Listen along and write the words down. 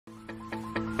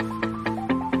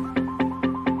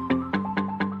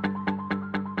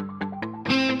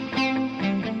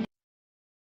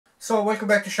So welcome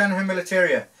back to Shanahan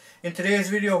Militaria. In today's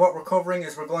video what we're covering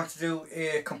is we're going to do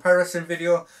a comparison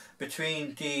video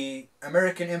between the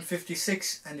American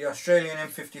M56 and the Australian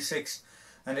M56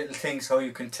 and little things how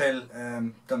you can tell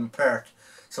them apart.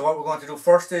 So what we're going to do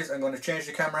first is I'm going to change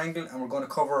the camera angle and we're going to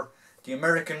cover the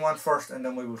American one first and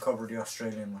then we will cover the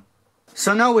Australian one.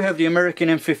 So now we have the American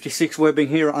M56 webbing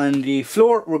here on the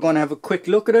floor. We're going to have a quick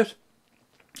look at it.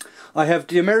 I have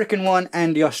the American one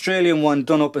and the Australian one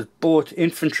done up as both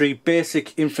infantry,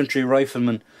 basic infantry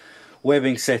rifleman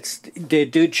webbing sets. They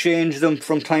did change them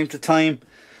from time to time,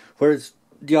 whereas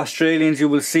the Australians you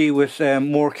will see with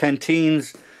more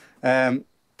canteens and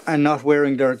not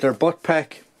wearing their butt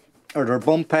pack or their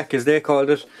bum pack as they called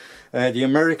it. The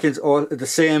Americans all the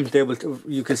same. They will,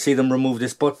 you can see them remove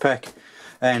this butt pack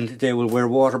and they will wear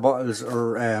water bottles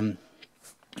or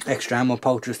extra ammo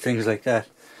pouches, things like that.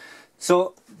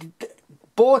 So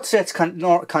both sets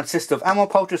consist of ammo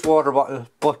pouches, water bottle,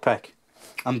 butt pack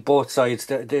on both sides.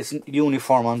 There's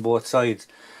uniform on both sides.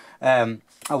 A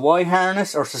Y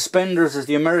harness or suspenders as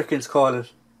the Americans call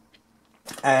it,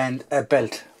 and a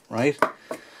belt, right?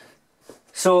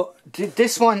 So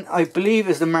this one I believe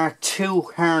is the Mark II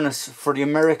harness for the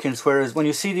Americans, whereas when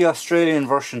you see the Australian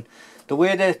version, the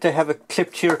way that they have it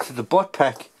clipped here to the butt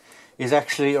pack is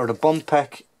actually, or the bum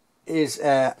pack, is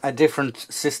a different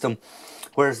system.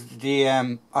 Whereas the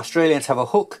Australians have a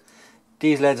hook,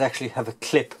 these lads actually have a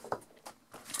clip.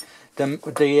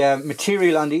 The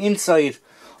material on the inside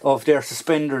of their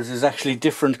suspenders is actually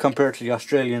different compared to the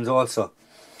Australians also.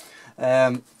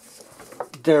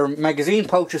 Their magazine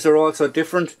pouches are also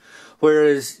different,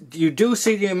 whereas you do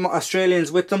see the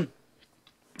Australians with them.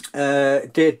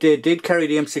 They did carry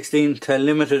the M16 to a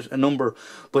limited number,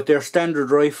 but their standard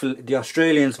rifle, the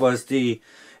Australians, was the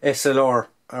SLR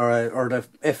or the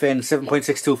FN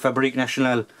 7.62 Fabrique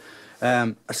Nationale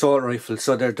assault rifle,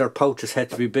 so their pouches had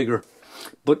to be bigger.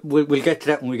 But we'll get to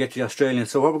that when we get to the Australians.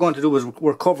 So what we're going to do is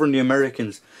we're covering the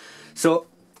Americans. So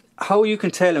how you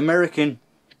can tell American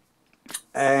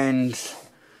and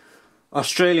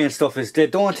Australian stuff is they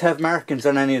don't have markings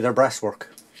on any of their brasswork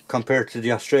compared to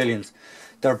the Australians.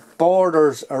 Their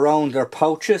borders around their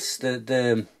pouches,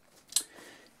 the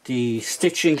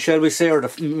stitching, shall we say, or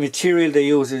the material they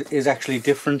use is actually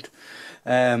different.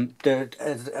 As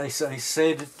I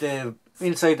said, the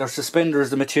inside their suspenders,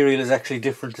 the material is actually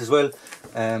different as well.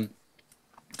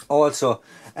 Also,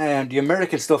 the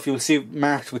American stuff you'll see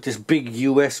marked with this big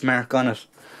US mark on it.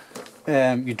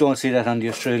 You don't see that on the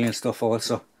Australian stuff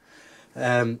also.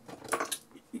 Now,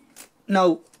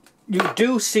 you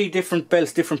do see different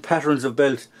belts, different patterns of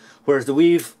belt, whereas the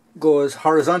weave goes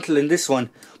horizontal in this one,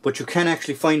 but you can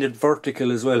actually find it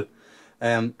vertical as well.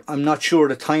 I'm not sure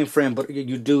the time frame, but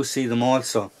you do see them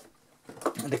also.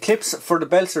 The clips for the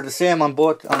belts are the same on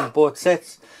both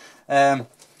sets,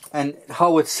 and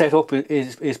how it's set up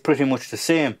is pretty much the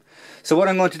same. So what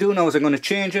I'm going to do now is I'm going to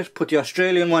change it, put the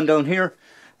Australian one down here,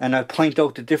 and I'll point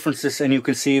out the differences, and you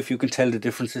can see if you can tell the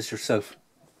differences yourself.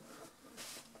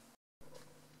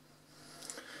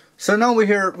 So now we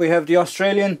have the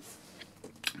Australian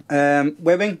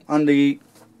webbing on the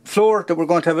floor that we're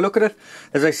going to have a look at it.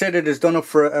 As I said, it is done up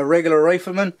for a regular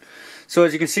rifleman. So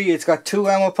as you can see, it's got 2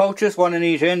 ammo pouches, 1 in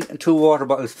each end, and 2 water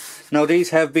bottles. Now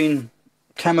these have been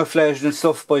camouflaged and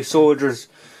stuff by soldiers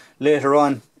later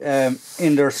on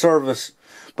in their service.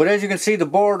 But as you can see, the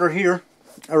border here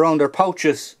around their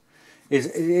pouches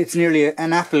it's nearly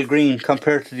an apple green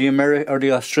compared to the American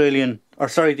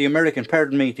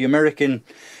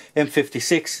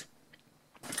M56.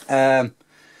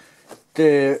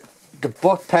 The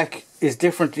butt pack is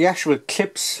different. The actual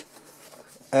clips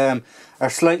are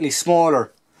slightly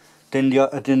smaller than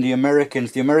the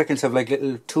Americans. The Americans have like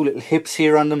two little hips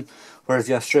here on them, whereas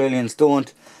the Australians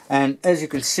don't. And as you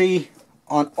can see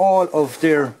on all of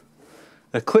their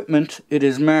equipment, it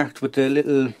is marked with the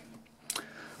little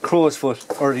crow's foot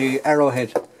or the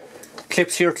arrowhead.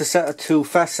 Clips here to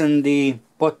fasten the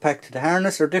butt pack to the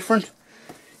harness are different.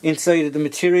 Inside of the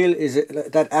material is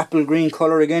that apple green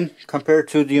colour again compared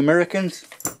to the Americans.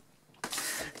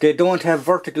 They don't have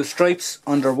vertical stripes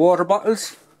on their water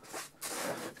bottles,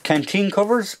 canteen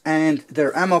covers, and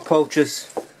their ammo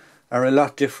pouches are a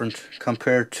lot different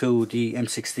compared to the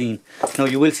M16. Now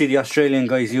you will see the Australian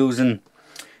guys using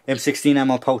M16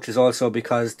 ammo pouches also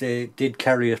because they did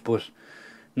carry it, but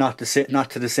not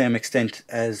to the same extent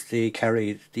as they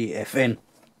carried the FN.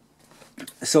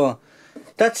 So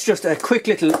that's just a quick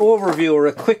little overview or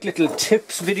a quick little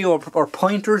tips video or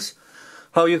pointers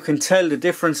how you can tell the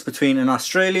difference between an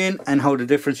Australian and how the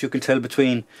difference you can tell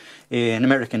between an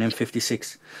American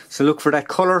M56. So look for that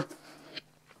colour,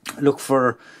 look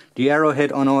for the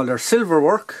arrowhead on all their silver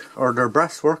work or their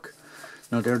brass work.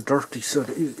 Now they're dirty, so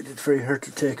it's very hard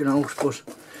to take it out, but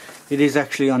it is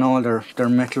actually on all their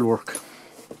metal work.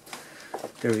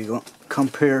 There we go,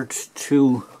 compared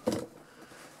to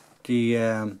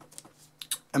the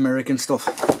American stuff.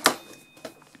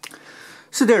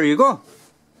 So there you go.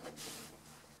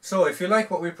 So if you like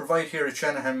what we provide here at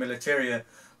Shanahan Militaria,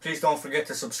 please don't forget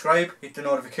to subscribe, hit the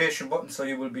notification button so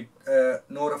you will be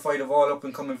notified of all up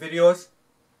and coming videos.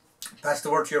 Pass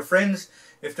the word to your friends.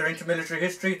 If they're into military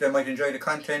history, they might enjoy the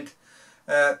content.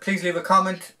 Please leave a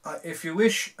comment if you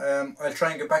wish. I'll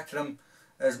try and get back to them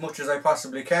as much as I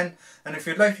possibly can. And if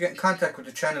you'd like to get in contact with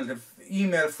the channel, the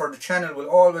email for the channel will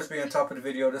always be on top of the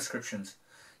video descriptions.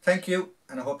 Thank you,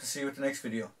 and I hope to see you at the next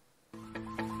video.